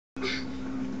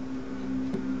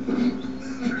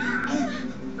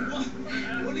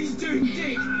What he's doing,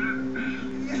 Dick?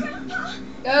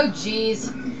 Oh,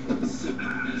 jeez.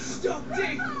 Stop,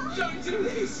 Dick! Don't do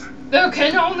this! There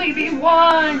can only be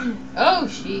one! Oh,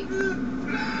 she.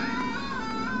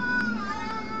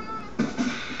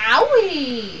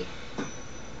 Owie!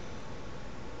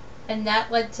 And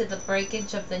that led to the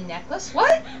breakage of the necklace?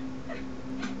 What?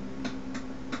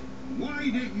 Why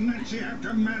did Nancy have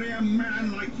to marry a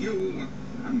man like you?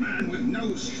 A man with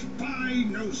no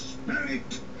spine, no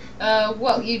spirit?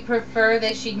 Well, you'd prefer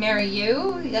that she'd marry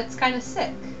you? That's kind of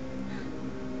sick.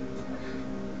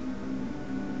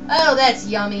 Oh, that's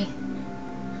yummy.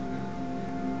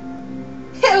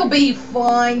 He'll be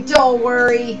fine, don't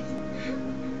worry.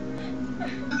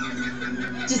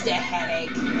 Just a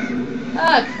headache.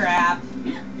 Oh, crap.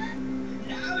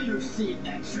 Now you've seen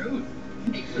the truth.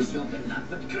 It was your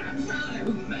beloved grandfather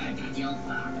who murdered your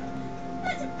father.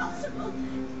 That's impossible.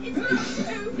 It's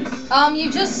not true.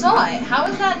 You just saw it. How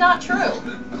is that not true?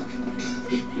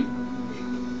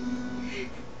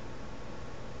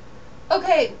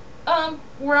 Okay,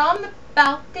 we're on the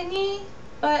balcony,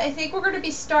 but I think we're going to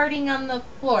be starting on the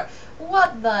floor.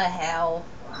 What the hell?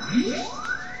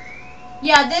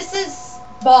 Yeah, this is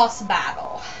boss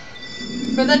battle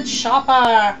for the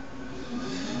Choppa.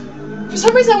 For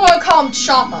some reason I want to call him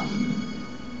Choppa,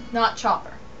 not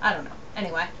Chopper. I don't know.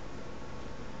 Anyway.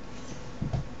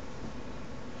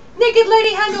 Naked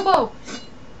lady handle bow.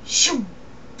 Shoo.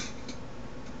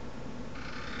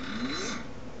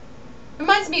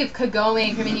 Reminds me of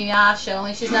Kagome from Inuyasha,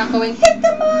 only she's not going, hit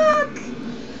the mark!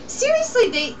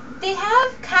 Seriously, they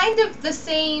have kind of the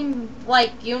same,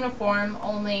 like, uniform,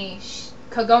 only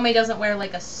Kagome doesn't wear,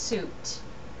 like, a suit.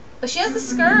 But she has the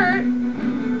skirt.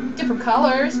 Different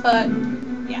colors, but,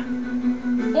 yeah.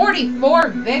 44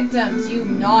 victims, you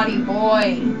naughty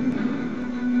boy.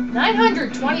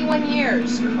 921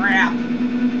 years. Crap.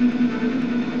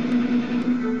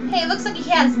 Hey, it looks like he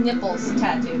has nipples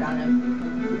tattooed on him.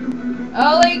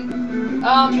 Ollie,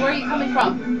 where are you coming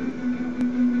from?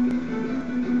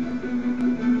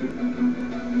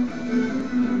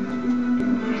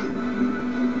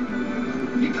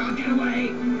 You can't get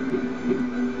away.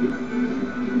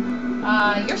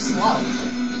 You're slow.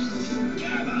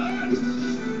 Come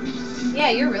on. Yeah,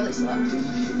 you're really slow.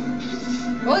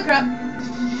 Holy crap.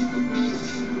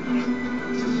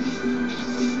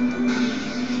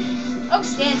 Oh,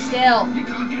 stand still. You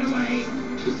can't get away.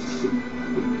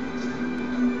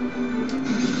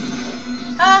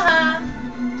 Haha.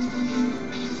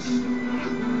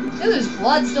 Ooh, there's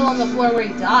blood still on the floor where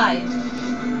he died.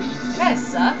 That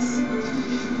sucks.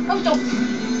 Oh, don't.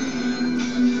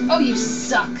 Oh, you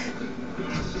suck.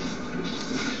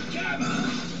 Come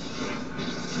on.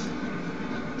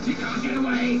 You can't get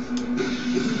away.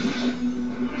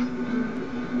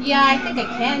 Yeah, I think I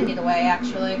can get away,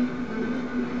 actually.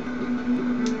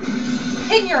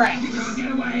 In your ass. You can't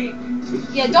get away.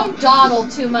 Yeah, don't dawdle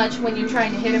too much when you're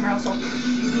trying to hit him or else he'll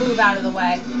move out of the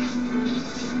way.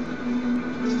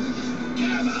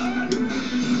 Come on.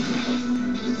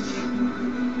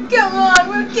 Come on,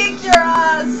 we'll kick your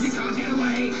ass! You can't get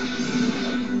away.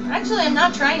 Actually, I'm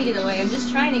not trying to get away, I'm just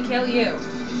trying to kill you.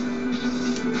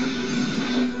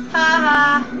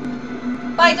 Haha.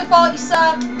 By default, you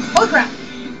suck. Holy crap.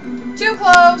 Too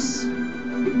close.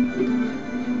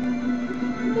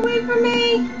 Wait for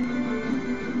me.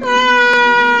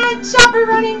 Ah, Chopper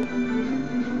running.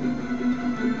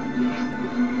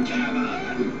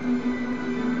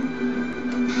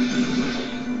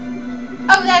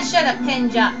 Oh, that should have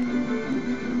pinned ya.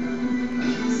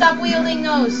 Stop wielding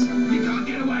those. You can't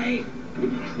get away.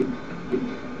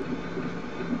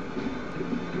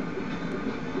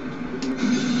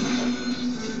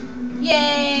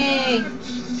 Yay!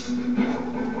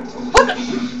 What the?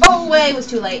 Oh, wait, it was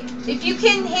too late. If you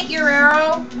can hit your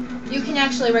arrow, you can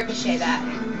actually ricochet that.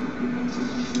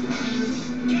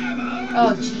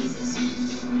 Oh, Jesus.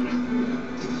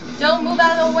 Don't move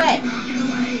out of the way.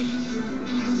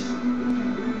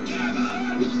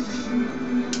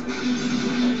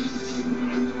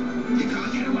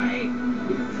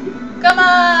 Come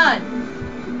on!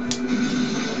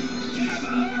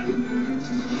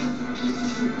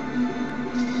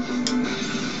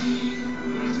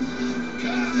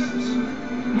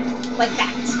 Like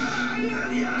that.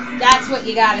 That's what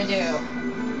you gotta do.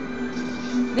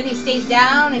 Then he stays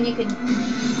down and you can...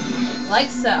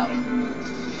 like so.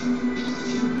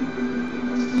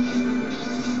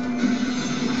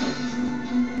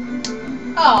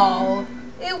 Oh,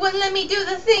 it wouldn't let me do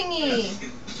the thingy.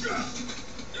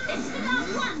 It's the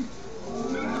last one.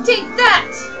 Take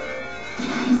that!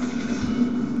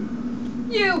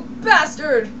 You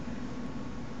bastard!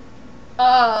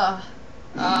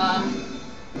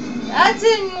 That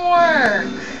didn't work.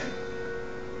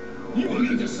 You are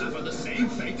going to suffer the same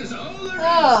fate as all the rest.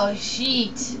 Oh,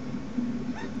 shit.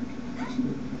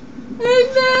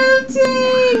 I'm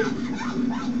melting!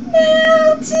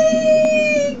 Melting!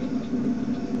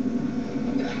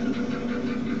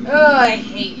 Oh, I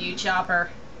hate you, Chopper.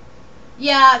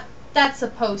 Yeah, that's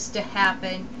supposed to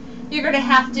happen. You're gonna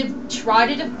have to try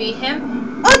to defeat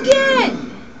him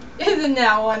again! Isn't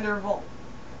that wonderful?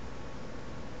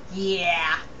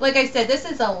 Yeah. Like I said, this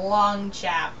is a long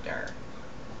chapter.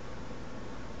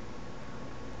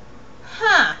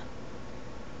 Huh.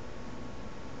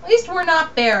 At least we're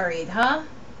not buried, huh?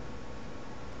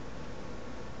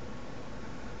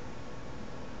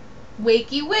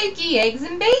 Wakey, wakey, eggs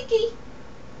and bakey.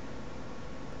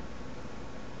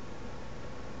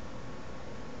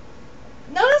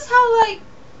 Notice how, like,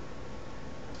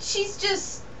 she's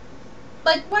just,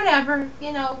 like, whatever,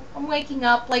 you know, I'm waking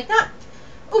up, like, not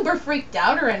uber freaked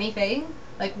out or anything.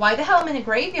 Like, why the hell I'm in a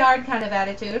graveyard kind of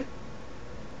attitude.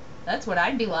 That's what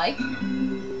I'd be like.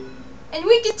 And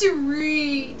we get to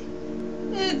read.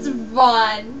 It's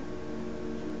fun.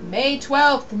 May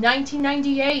 12th,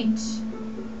 1998.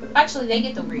 Actually, they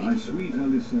get to read. My sweet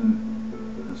Alyssa,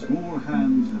 the small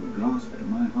hands have grasped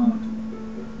my heart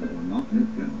and will not let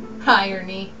go.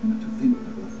 Irony. And to think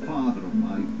that the father of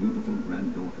my beautiful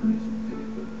granddaughter is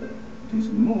dead. It is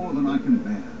more than I can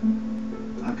bear.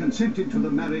 I consented to the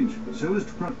marriage so as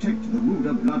to protect the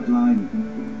Ruda bloodline.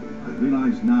 I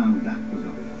realize now that was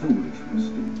a foolish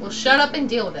mistake. Well, shut up and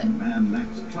deal with it. The man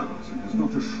lacks class and has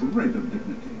not a shred of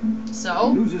dignity.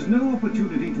 So? He loses no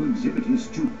opportunity to exhibit his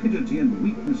stupidity and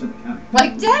weakness of character.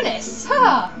 Like Dennis,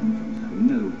 huh? Infants have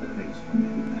no place for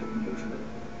men of that nature.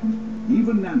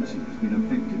 Even Nancy has been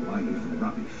affected by his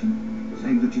rubbish,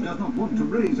 saying that she does not want to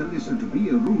raise Alyssa to be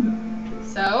a ruler.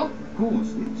 So? Of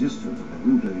course, the existence of a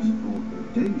ruler is fraught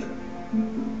with danger.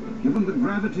 But given the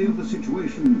gravity of the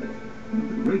situation and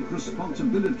the great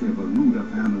responsibility of a ruler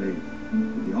family,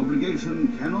 the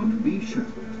obligation cannot be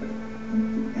shirked.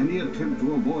 Any attempt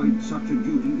to avoid such a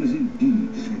duty is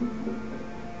indeed shameful.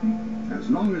 As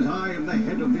long as I am the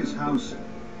head of this house,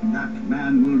 that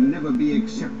man will never be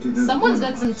accepted as Someone's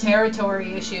one got of some us.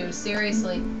 territory issues,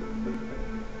 seriously.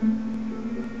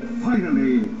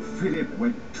 Finally, Philip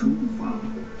went too far.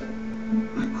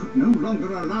 I could no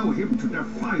longer allow him to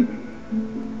defy me.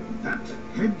 That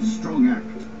headstrong act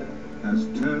has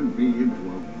turned me into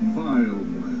a vile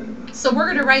murderer. So we're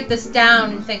gonna write this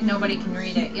down and think nobody can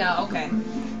read it. Yeah, okay. I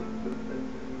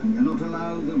cannot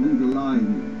allow the Ruda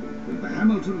line with the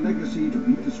Hamilton legacy to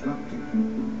be disrupted.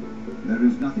 There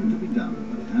is nothing to be done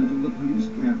but handle the police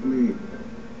carefully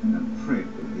and tread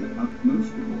with the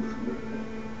utmost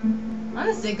caution.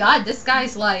 Honestly, God, this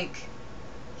guy's like...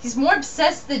 He's more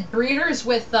obsessed than breeders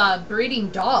with breeding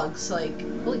dogs. Like,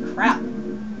 holy crap.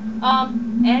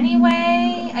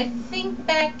 Anyway, I think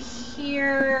back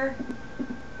here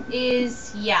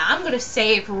is... Yeah, I'm gonna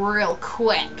save real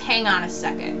quick. Hang on a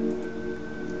second.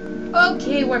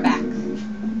 Okay, we're back.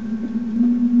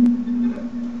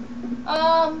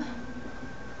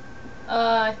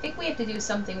 I think we have to do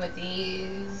something with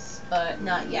these, but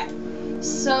not yet.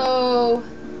 So,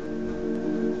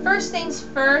 first things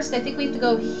first, I think we have to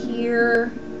go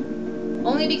here.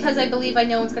 Only because I believe I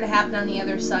know what's going to happen on the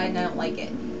other side and I don't like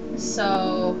it.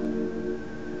 So,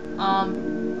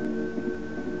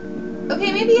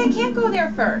 okay, maybe I can't go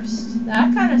there first.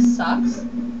 That kind of sucks.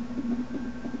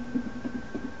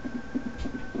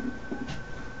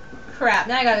 Crap,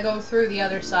 now I gotta go through the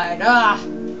other side. Ah!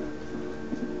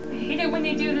 I hate it when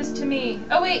they do this to me.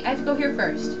 Oh wait, I have to go here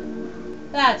first.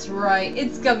 That's right,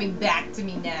 it's coming back to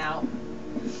me now.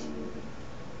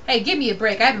 Hey, give me a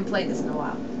break, I haven't played this in a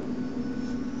while.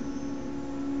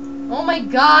 Oh my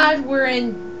god, we're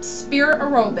in Spirit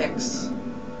Aerobics.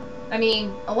 I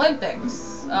mean,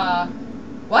 Olympics.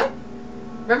 What?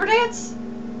 Riverdance?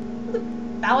 The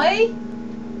ballet?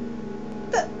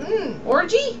 The,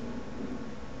 orgy?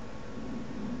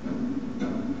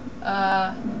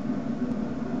 Huh.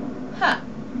 I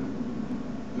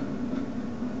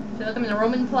feel like I'm in a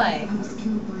Roman play. I was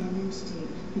killed by an entity and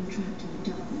have been trapped in the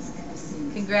darkness ever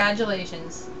since.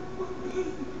 Congratulations.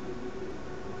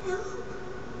 Help.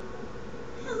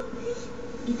 Help me.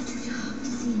 It's too dark to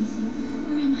see anything.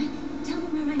 Where am I? Tell me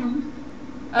where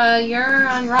I am. You're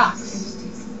on rocks.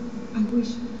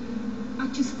 Entities. I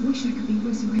just wish I could be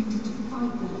resurrected to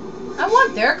fight them. I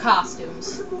want their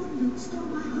costumes. The Mormon stole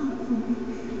my heart from me,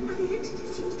 and the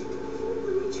entities used it to perform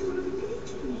the ritual of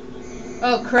engagement.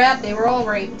 Oh crap, they were all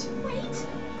raped. Wait.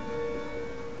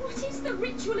 What is the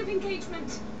ritual of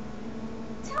engagement?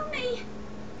 Tell me.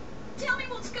 Tell me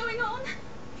what's going on.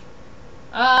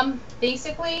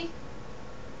 Basically,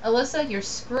 Alyssa, you're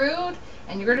screwed,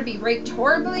 and you're gonna be raped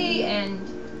horribly, and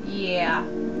yeah.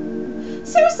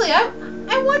 Seriously,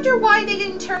 I wonder why they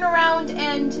didn't turn around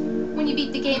and, when you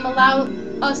beat the game, allow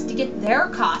us to get their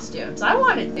costumes. I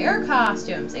wanted their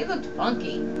costumes. They looked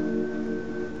funky.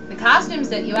 The costumes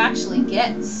that you actually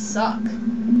get suck.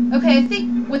 Okay, I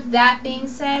think with that being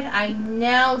said, I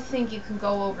now think you can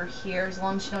go over here as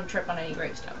long as you don't trip on any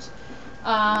gravestones.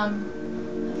 I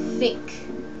think.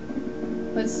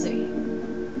 Let's see.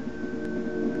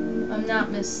 If I'm not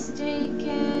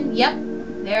mistaken. Yep,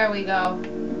 there we go.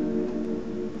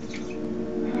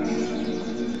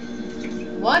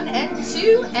 1 and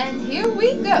 2, and here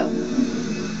we go.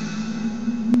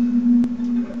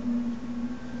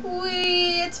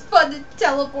 Whee! It's fun to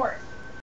teleport.